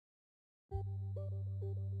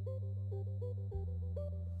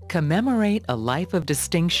Commemorate a life of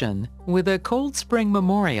distinction with a Coldspring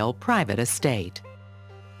Memorial private estate.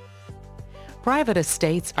 Private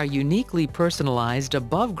estates are uniquely personalized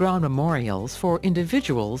above-ground memorials for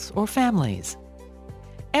individuals or families.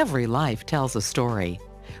 Every life tells a story.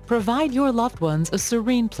 Provide your loved ones a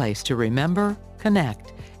serene place to remember,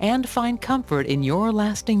 connect, and find comfort in your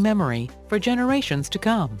lasting memory for generations to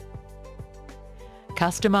come.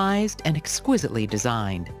 Customized and exquisitely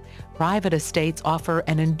designed, private estates offer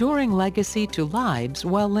an enduring legacy to lives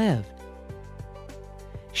well lived.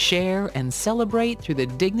 Share and celebrate through the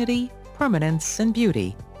dignity, permanence, and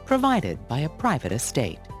beauty provided by a private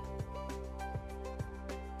estate.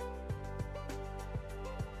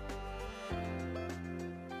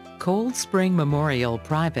 Coldspring Memorial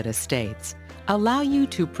Private Estates allow you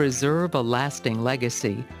to preserve a lasting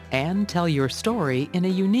legacy and tell your story in a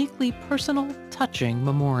uniquely personal, touching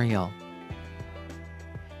memorial.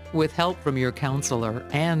 With help from your counselor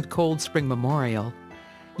and Coldspring Memorial,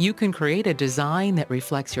 you can create a design that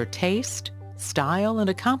reflects your taste, style and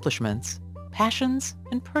accomplishments, passions,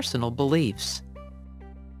 and personal beliefs.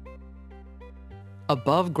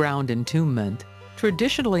 Above-ground entombment,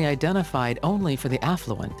 traditionally identified only for the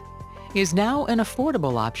affluent, is now an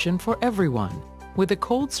affordable option for everyone with a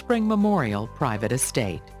Coldspring Memorial private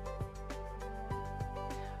estate.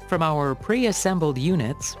 From our pre-assembled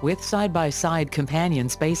units with side-by-side companion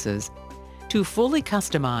spaces to fully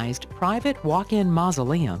customized private walk-in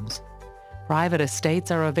mausoleums, private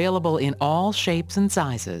estates are available in all shapes and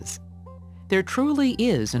sizes. There truly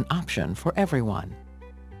is an option for everyone.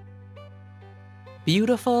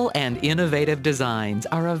 Beautiful and innovative designs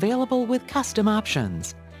are available with custom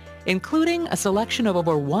options, including a selection of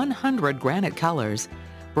over 100 granite colors,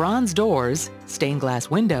 bronze doors, stained glass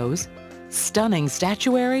windows, stunning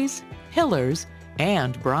statuaries, pillars,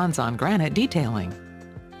 and bronze-on-granite detailing.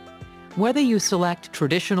 Whether you select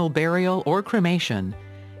traditional burial or cremation,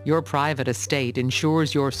 your private estate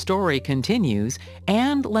ensures your story continues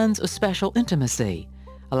and lends a special intimacy,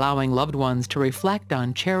 allowing loved ones to reflect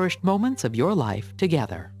on cherished moments of your life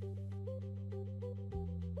together.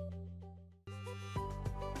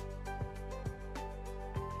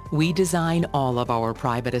 We design all of our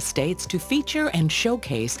private estates to feature and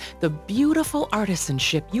showcase the beautiful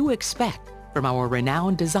artisanship you expect from our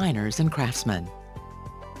renowned designers and craftsmen.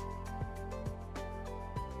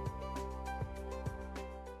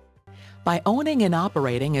 By owning and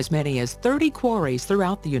operating as many as 30 quarries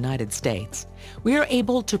throughout the United States, we are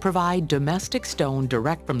able to provide domestic stone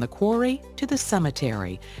direct from the quarry to the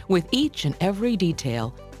cemetery, with each and every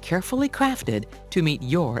detail carefully crafted to meet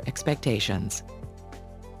your expectations.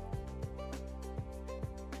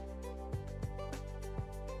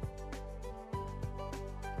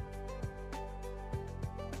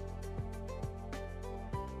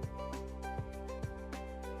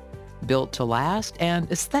 Built to last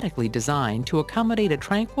and aesthetically designed to accommodate a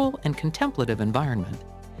tranquil and contemplative environment,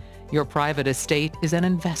 your private estate is an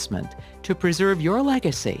investment to preserve your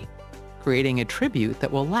legacy, creating a tribute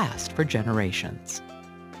that will last for generations.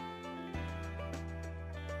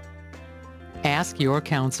 Ask your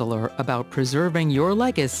counselor about preserving your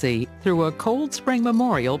legacy through a Coldspring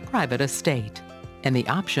Memorial private estate and the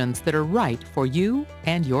options that are right for you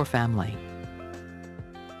and your family.